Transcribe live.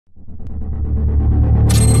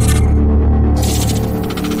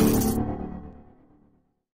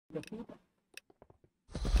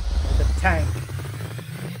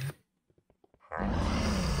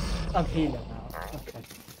I'm healer now. Okay.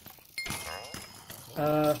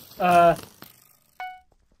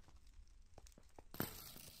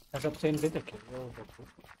 Has obtained Vidic.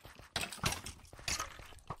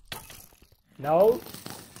 No.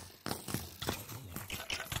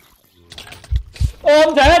 Oh,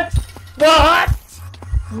 I'm dead! What?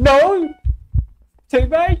 No!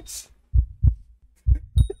 Teammates!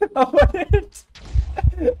 I want it!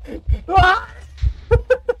 What?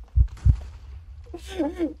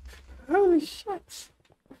 Holy shit!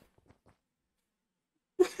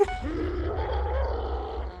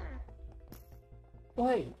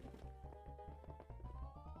 Wait.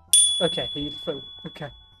 Okay, he's full. Okay.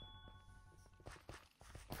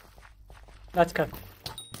 Let's go.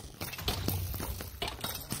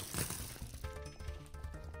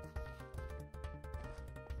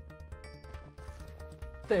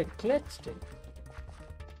 They glitched it.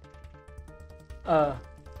 Oh!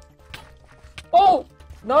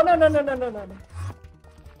 No, no, no, no, no, no, no, no.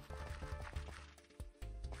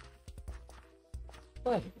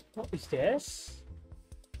 Wait, what is this?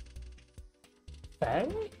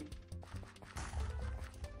 Bang?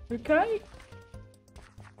 Okay.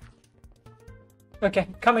 Okay,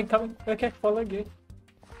 coming. Okay, following you.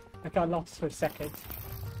 I got lost for a second.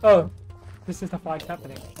 Oh, this is the fight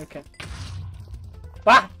happening. Okay.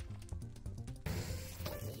 Ah!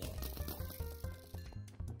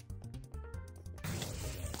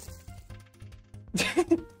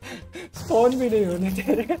 Spawn भी नहीं होने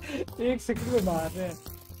दे रहे, एक second में मार रहे हैं.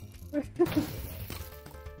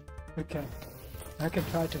 Okay, I can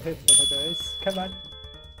try to hit one of those. Come on.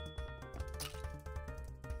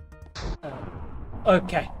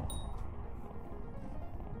 Okay.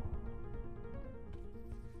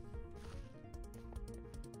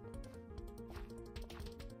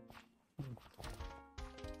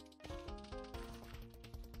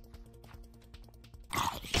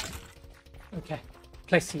 Okay.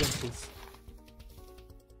 Place CMCs.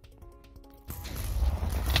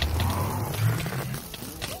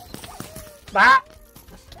 Ah!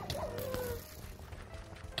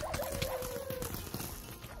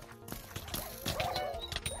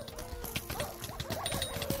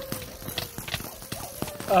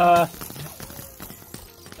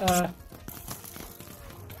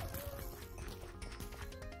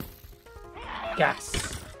 Gas.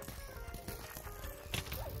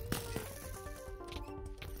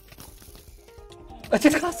 I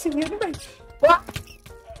just can't see the enemy. What?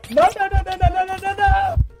 No, no, no, no, no, no, no, no,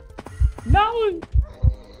 no! No!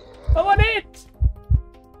 I want it!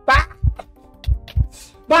 Bah!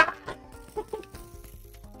 Bah!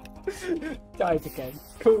 Died again.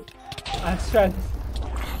 Cool. I have strength.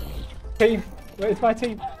 Team, where's my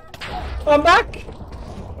team? I'm back!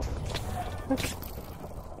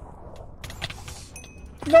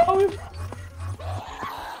 No!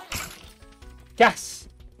 Gas!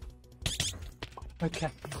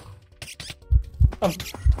 Okay. I'm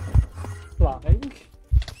flying.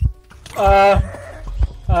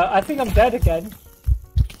 I think I'm dead again.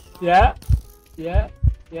 Yeah.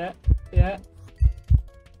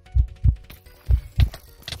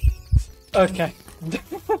 Okay.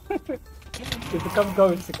 We become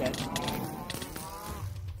ghosts again.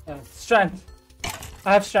 Strength.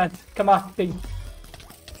 I have strength. Come on, team.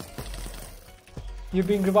 You're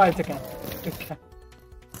being revived again. Okay.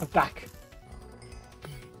 I'm back.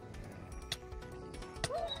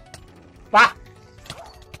 Ah!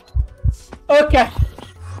 Okay.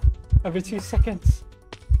 Every 2 seconds.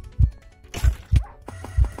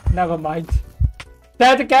 Never mind.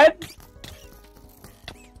 Dead again?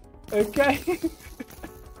 Okay.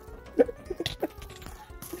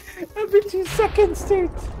 Every 2 seconds, dude.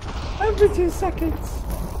 Every 2 seconds.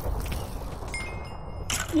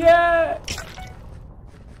 Yeah.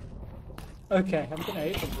 Okay, I'm gonna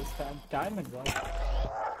open this time. Diamond one.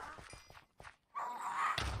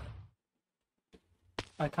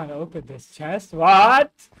 I can't open this chest.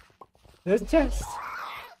 What? This chest?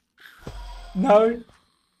 No.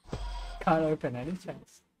 Can't open any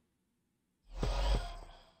chest.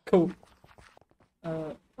 Cool.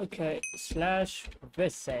 Okay. Slash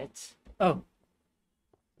visit. Oh.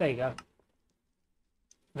 There you go.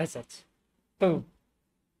 Visit. Boom.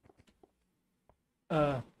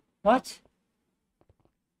 What?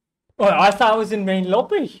 Oh, I thought I was in main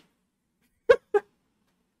lobby.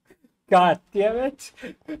 God damn it.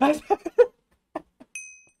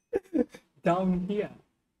 Down here.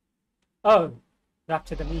 Oh. Back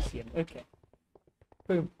to the museum. Okay.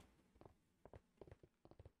 Boom.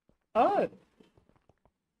 Oh.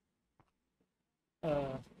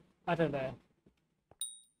 I don't know.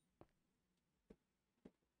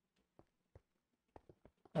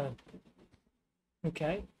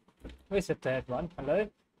 Okay. Where's the third one? Hello?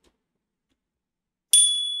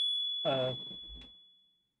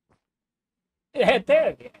 Yeah, there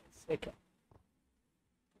it is. Okay.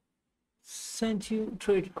 Send you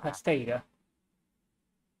trade request. There you go.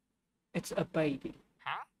 It's a baby.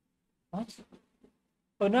 Huh? What?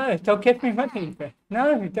 Oh no, don't give me money.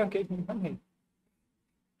 No, don't give me money.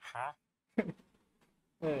 Huh?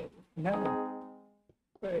 No.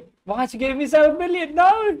 Wait, why'd you give me 7 million?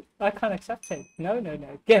 No! I can't accept it. No, no,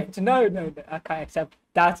 no. Gift. No, no, no. I can't accept.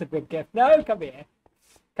 That's a big gift. No, come here.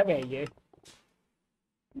 Come here, you.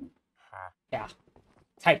 Huh? Yeah.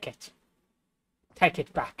 Take it. Take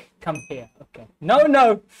it back. Come here. Okay. No,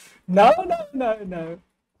 no. No, no, no, no.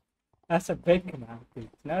 That's a big amount, dude.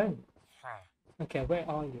 No. Huh? Okay, where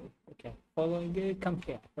are you? Okay. Following you. Come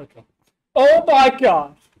here. Okay. Oh my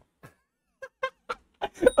god!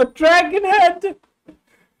 A dragon head!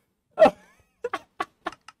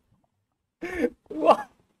 What?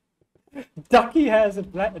 Ducky has a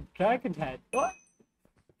dragon head. What?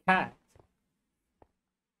 Cat.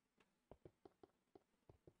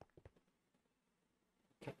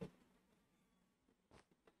 Okay.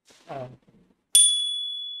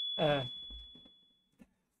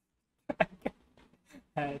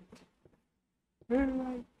 Head.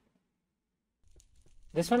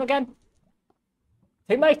 This one again?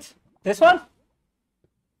 Teammate! This one?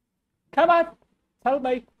 Come on! Tell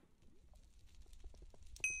me.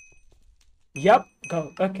 Yep,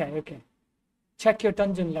 go. Okay, okay. Check your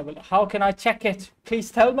dungeon level. How can I check it?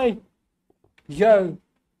 Please tell me. Yo.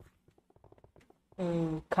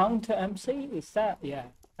 Counter MC? Is that? Yeah.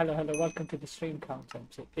 Hello, hello. Welcome to the stream, Counter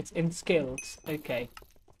MC. It's in skills. Okay.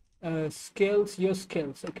 Skills, your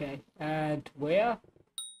skills. Okay. And where?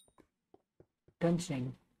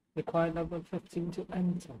 Dungeoning. Require level 15 to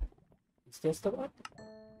enter. Is this the one?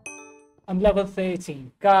 I'm level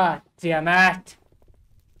 13. God damn it.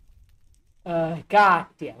 God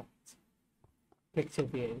damn it. Picture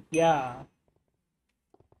view. Yeah.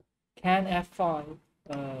 Can F5.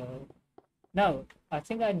 No. I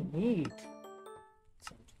think I need.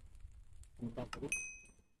 Level.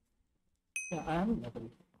 Yeah, I am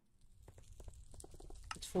level.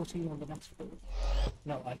 It's 14 on the next floor.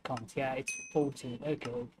 No, I can't. Yeah, it's 14.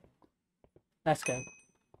 Okay. Let's go.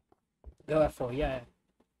 Go F4. Yeah.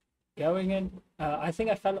 Going in. I think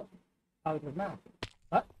I fell out of the map.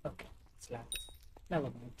 What? Okay. It's loud. Never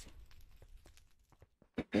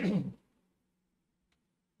mind.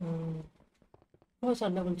 Was I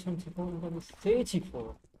level 24 and level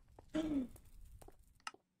 34?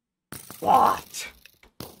 What?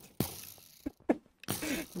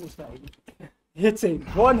 What's that? Hitting.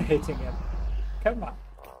 One hitting him. Come on.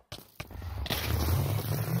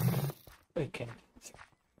 Okay.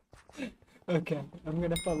 Okay, I'm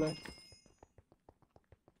gonna follow.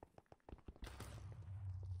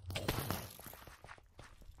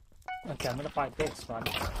 Okay, I'm gonna fight this one.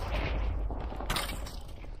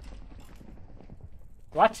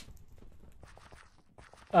 What?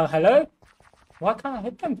 Oh, hello? Why can't I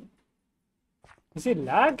hit them? Is it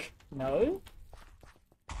lag? No.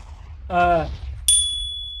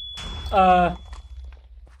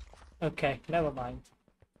 Okay, never mind.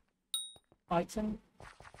 Item?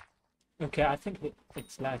 Okay, I think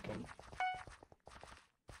it's lagging.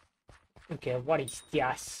 Okay, what is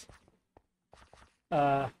this?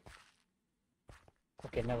 Okay,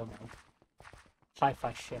 never mind.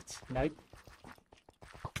 Hi-fi shit. Nope.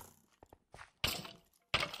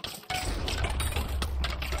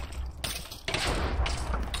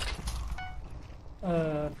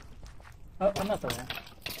 Oh, another one.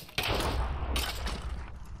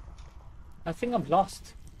 I think I'm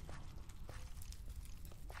lost.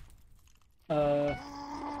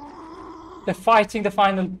 They're fighting the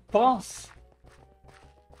final boss.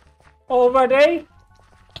 Already?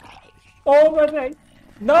 Already?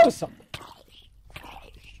 No, son.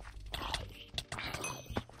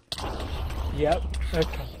 Yep.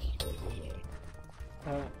 Okay.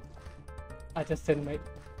 I just didn't make.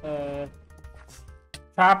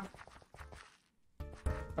 Trap.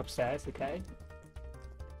 Upstairs. Okay.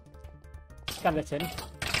 Skeleton.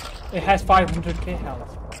 It has 500k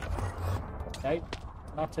health. Nope,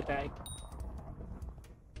 not today.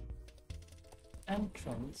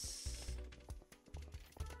 Entrance.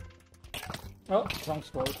 Oh, wrong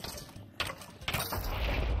spot.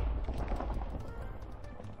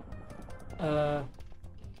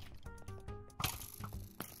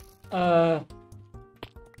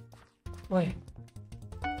 Wait.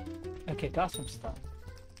 Okay, got some stuff.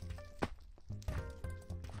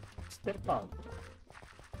 Step up.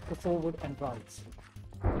 Go forward and right.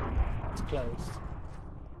 It's closed.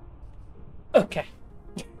 Okay.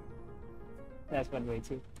 That's one way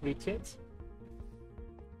to reach it.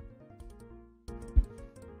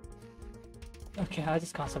 Okay, I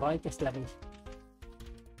just can't survive this level.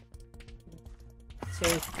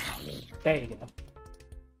 So, there you go.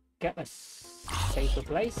 Get a safer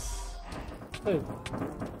place. Ooh.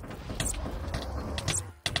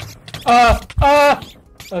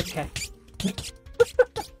 Okay. Do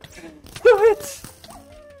it!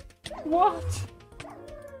 What?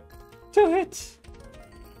 Do it!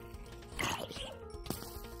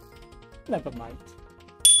 Never mind.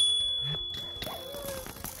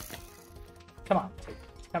 Come on,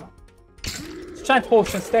 come on. Strength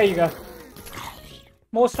potions, there you go.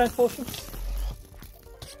 More strength potions.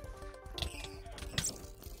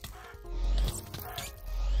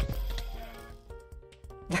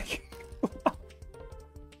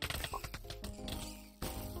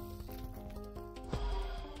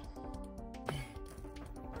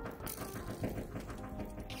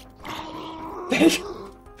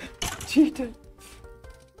 Cheater.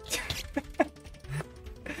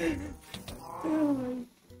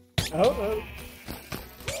 Oh.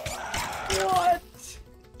 What?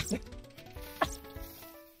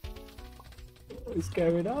 What is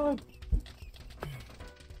going on?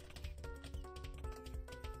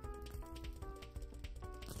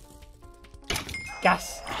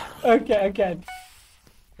 Gas. Okay, again.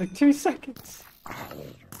 Like 2 seconds.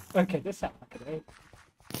 Okay, this sounds like an 8.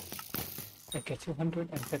 Okay,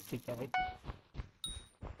 250k.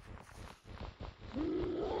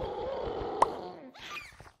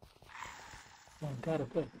 One got a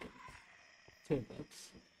book. 2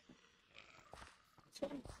 books.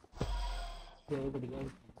 Yeah, everybody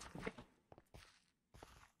goes.